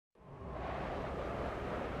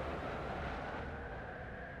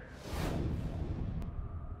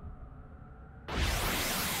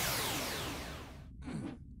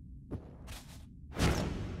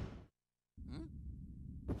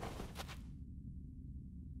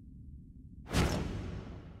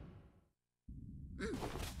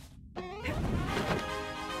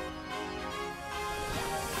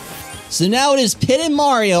So now it is Pit and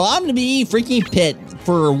Mario. I'm gonna be freaking Pit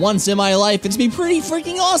for once in my life. It's gonna be pretty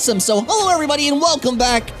freaking awesome. So hello everybody and welcome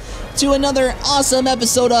back to another awesome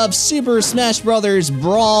episode of Super Smash Bros.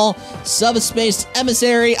 Brawl Subspace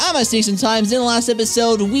Emissary. I'm iSneakSometimes. In the last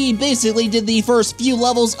episode, we basically did the first few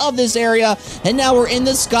levels of this area, and now we're in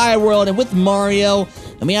the Sky World and with Mario,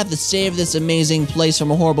 and we have to save this amazing place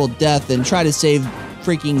from a horrible death and try to save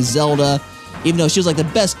freaking Zelda, even though she was like the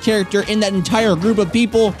best character in that entire group of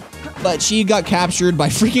people. But she got captured by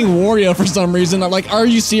freaking Wario for some reason. I'm like, are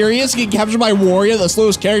you serious? Get captured by Wario, the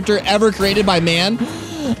slowest character ever created by man?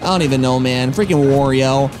 I don't even know, man. Freaking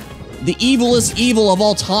Wario. The evilest evil of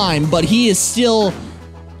all time, but he is still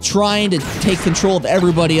trying to take control of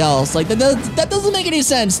everybody else. Like, that doesn't make any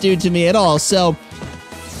sense, dude, to me at all. So,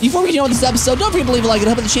 before we continue on with this episode, don't forget to leave a like and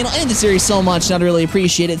help the channel and the series so much. I'd really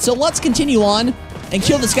appreciate it. So, let's continue on and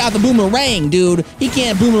kill this guy with the boomerang, dude. He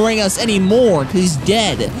can't boomerang us anymore because he's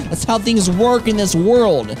dead. That's how things work in this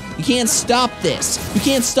world. You can't stop this. You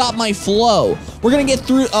can't stop my flow. We're gonna get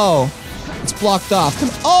through. Oh, it's blocked off.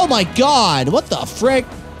 Oh my god, what the frick?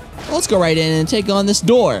 Let's go right in and take on this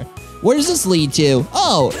door. Where does this lead to?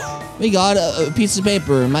 Oh, we got a piece of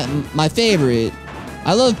paper, my favorite.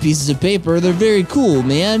 I love pieces of paper, they're very cool,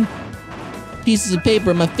 man. Pieces of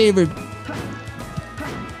paper, my favorite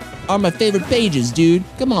pages, dude.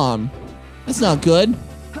 Come on. That's not good.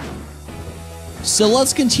 So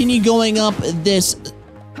let's continue going up this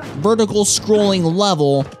vertical scrolling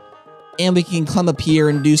level, and we can climb up here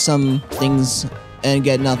and do some things and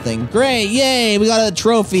get nothing. Great, yay, we got a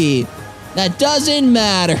trophy. That doesn't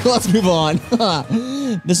matter. Let's move on.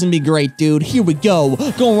 This is gonna be great, dude. Here we go.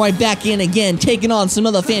 Going right back in again, taking on some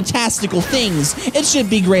other fantastical things. It should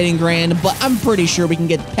be great and grand, but I'm pretty sure we can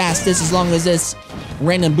get past this as long as this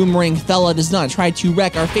random boomerang fella does not try to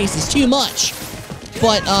wreck our faces too much.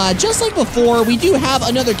 But just like before, we do have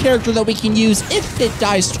another character that we can use if Pit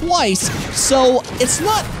dies twice, so it's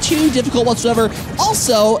not too difficult whatsoever.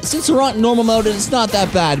 Also, since we're on normal mode, it's not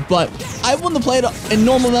that bad, but I wanted to play it in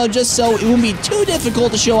normal mode just so it wouldn't be too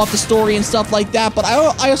difficult to show off the story and stuff like that, but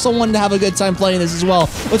I also wanted to have a good time playing this as well,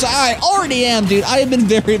 which I already am, dude. I have been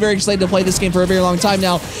very, very excited to play this game for a very long time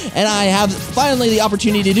now, and I have finally the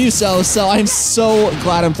opportunity to do so, so I'm so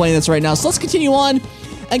glad I'm playing this right now. So let's continue on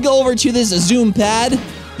and go over to this zoom pad.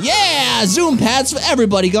 Yeah, zoom pads for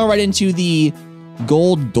everybody. Go right into the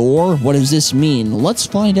gold door. What does this mean? Let's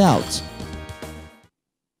find out.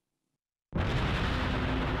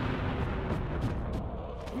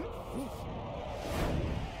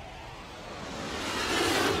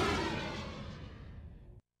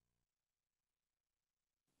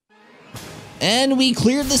 And we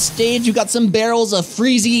cleared the stage. We got some barrels of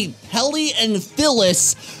Freezy, Pelly, and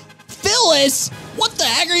Phyllis. Phyllis? What the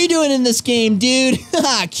heck are you doing in this game, dude?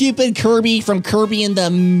 Cupid Kirby from Kirby and the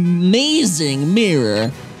Amazing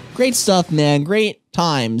Mirror. Great stuff, man. Great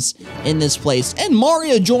times in this place. And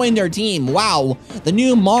Mario joined our team. Wow. The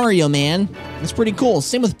new Mario, man. That's pretty cool.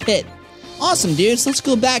 Same with Pit. Awesome, dude. So let's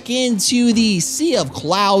go back into the Sea of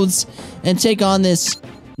Clouds and take on this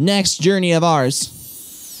next journey of ours.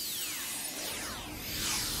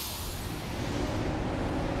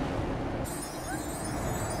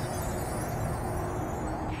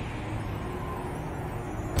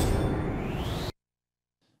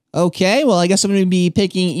 Okay, well, I guess I'm going to be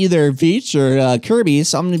picking either Peach or Kirby,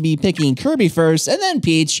 so I'm going to be picking Kirby first, and then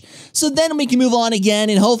Peach, so then we can move on again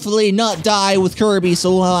and hopefully not die with Kirby,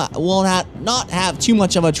 so we'll not have too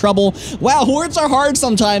much of a trouble. Wow, words are hard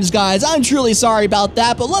sometimes, guys. I'm truly sorry about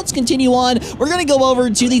that, but let's continue on. We're going to go over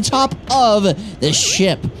to the top of the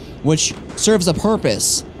ship, which serves a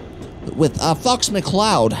purpose. With Fox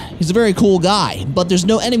McCloud. He's a very cool guy, but there's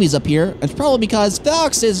no enemies up here. It's probably because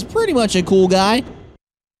Fox is pretty much a cool guy.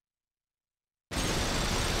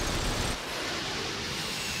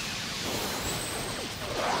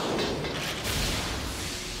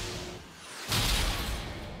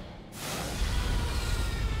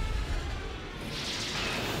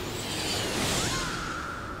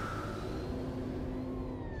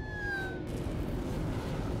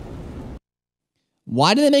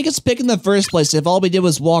 Why did they make us pick in the first place if all we did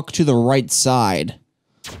was walk to the right side?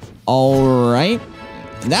 Alright.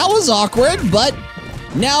 That was awkward, but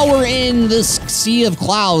now we're in this Sea of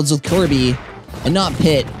Clouds with Kirby and not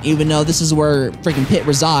Pit, even though this is where freaking Pit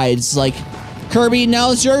resides. Like, Kirby,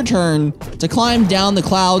 now it's your turn to climb down the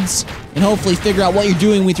clouds and hopefully figure out what you're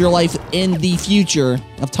doing with your life in the future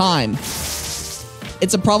of time.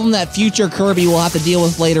 It's a problem that future Kirby will have to deal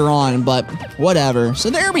with later on, but whatever. So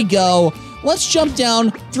there we go. Let's jump down,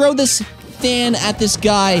 throw this fan at this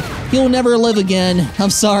guy. He'll never live again. I'm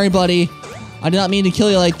sorry, buddy. I did not mean to kill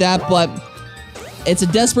you like that, but It's a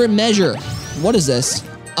desperate measure. What is this?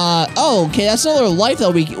 Oh, okay, that's another life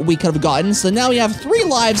that we could have gotten. So now we have 3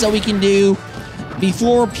 lives that we can do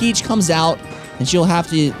before Peach comes out, and she'll have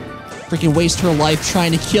to freaking waste her life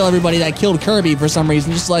trying to kill everybody that killed Kirby for some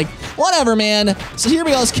reason. Just like, whatever, man. So here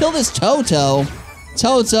we go. Let's kill this Toto.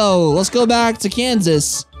 Toto, let's go back to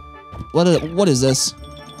Kansas. What is this?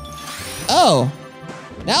 Oh,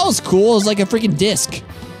 that was cool. It's like a freaking disc.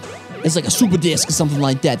 It's like a super disc or something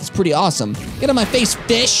like that. It's pretty awesome. Get on my face,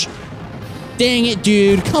 fish. Dang it,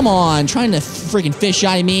 dude. Come on. Trying to freaking fish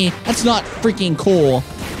eye me. That's not freaking cool.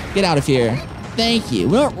 Get out of here. Thank you.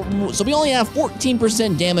 So we only have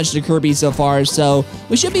 14% damage to Kirby so far, so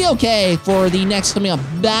we should be okay for the next coming up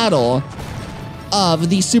battle of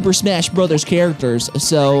the Super Smash Brothers characters.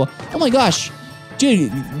 So, oh my gosh.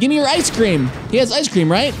 Dude, give me your ice cream. He has ice cream,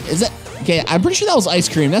 right? Is that... Okay, I'm pretty sure that was ice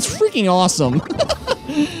cream. That's freaking awesome.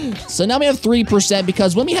 So now we have 3%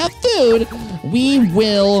 because when we have food, we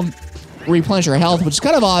will replenish our health, which is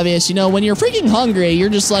kind of obvious. You know, when you're freaking hungry, you're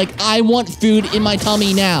just like, I want food in my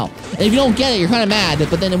tummy now. And if you don't get it, you're kind of mad.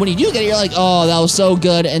 But then when you do get it, you're like, oh, that was so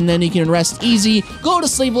good. And then you can rest easy, go to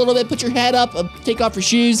sleep a little bit, put your head up, take off your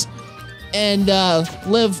shoes, and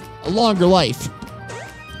live a longer life.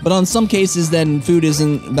 But on some cases, then food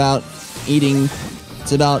isn't about eating.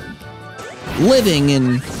 It's about living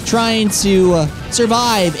and trying to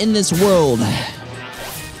survive in this world.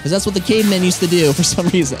 Because that's what the cavemen used to do for some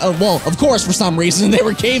reason. Oh, well, of course, for some reason. They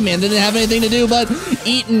were cavemen. They didn't have anything to do but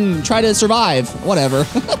eat and try to survive. Whatever.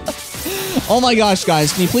 Oh my gosh,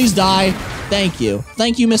 guys. Can you please die? Thank you.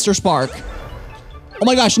 Thank you, Mr. Spark. Oh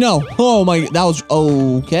my gosh, no. Oh my, that was,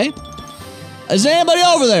 okay. Is there anybody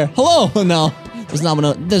over there? Hello? No. There's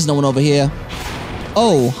no one over here.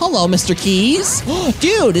 Oh, hello, Mr. Keys.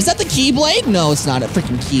 Dude, is that the Keyblade? No, it's not a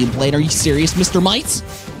freaking Keyblade. Are you serious, Mr. Mites?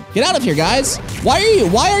 Get out of here, guys. Why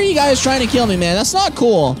are you guys trying to kill me, man? That's not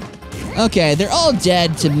cool. Okay, they're all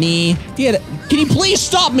dead to me. Can you please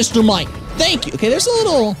stop, Mr. Mite? Thank you. Okay, there's a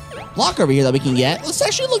little block over here that we can get. Let's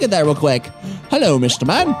actually look at that real quick. Hello, Mr.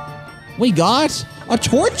 Man. We got a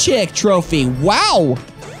Torchic trophy. Wow.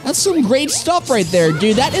 That's some great stuff right there,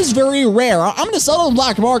 dude. That is very rare. I'm going to sell it on the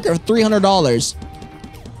black market for $300.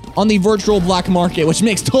 On the virtual black market, which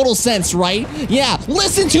makes total sense, right? Yeah,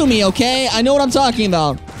 listen to me, okay? I know what I'm talking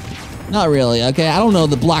about. Not really, okay? I don't know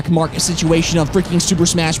the black market situation of freaking Super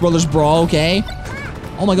Smash Brothers Brawl, okay?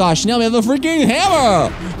 Oh my gosh, now we have a freaking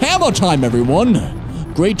hammer! Hammer time,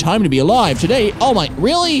 everyone! Great time to be alive today. Oh my,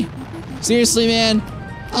 really? Seriously, man?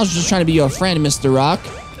 I was just trying to be your friend, Mr. Rock.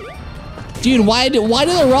 Dude, why did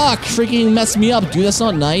the Rock freaking mess me up, dude? That's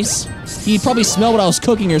not nice. He probably smelled what I was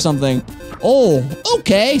cooking or something. Oh,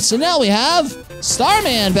 okay, so now we have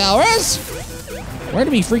Starman powers. Where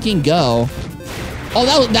did we freaking go?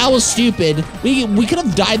 Oh, that was stupid. We could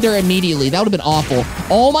have died there immediately. That would have been awful.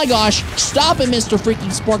 Oh my gosh, stop it, Mr.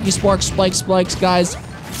 freaking Sparky Spark Spikes, guys.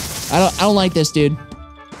 I don't like this, dude.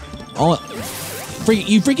 Oh,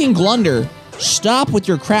 you freaking glunder. Stop with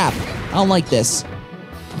your crap. I don't like this.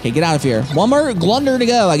 Okay, get out of here. One more glunder to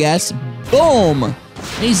go, I guess. Boom.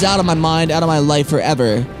 He's out of my mind, out of my life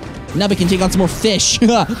forever. Now we can take on some more fish.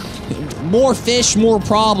 More fish, more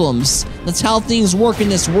problems. That's how things work in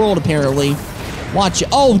this world, apparently. Watch it.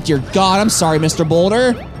 Oh, dear God. I'm sorry, Mr.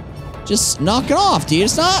 Boulder. Just knock it off, dude.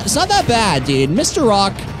 It's not that bad, dude. Mr.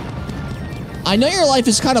 Rock, I know your life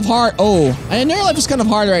is kind of hard. Oh, I know your life is kind of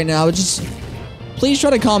hard right now, but just please try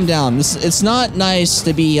to calm down. It's not nice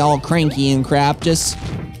to be all cranky and crap. Just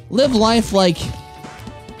live life like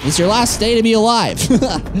it's your last day to be alive.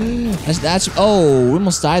 Oh, we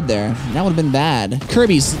almost died there. That would have been bad.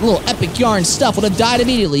 Kirby's little epic yarn stuff would have died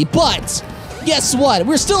immediately, but guess what?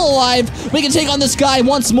 We're still alive. We can take on this guy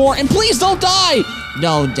once more, and please don't die.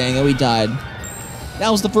 No, dang it, we died. That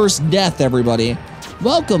was the first death, everybody.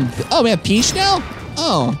 Welcome. Oh, we have Peach now?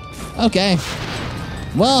 Oh, okay.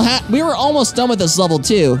 Well, we were almost done with this level,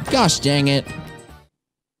 too. Gosh dang it.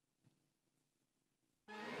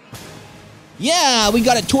 Yeah, we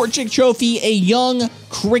got a Torchic trophy, a young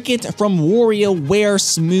cricket from WarioWare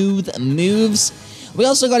Smooth Moves. We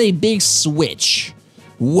also got a big switch.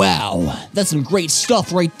 Wow, that's some great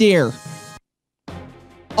stuff right there.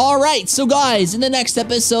 Alright, so guys, in the next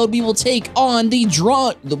episode, we will take on the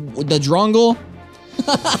Drongle.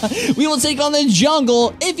 We will take on the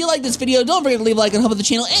jungle. If you like this video, don't forget to leave a like and help out the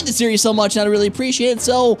channel and the series so much, and I really appreciate it.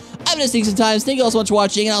 So, I've been iSneakSometimes. Thank you all so much for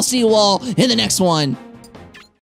watching, and I'll see you all in the next one.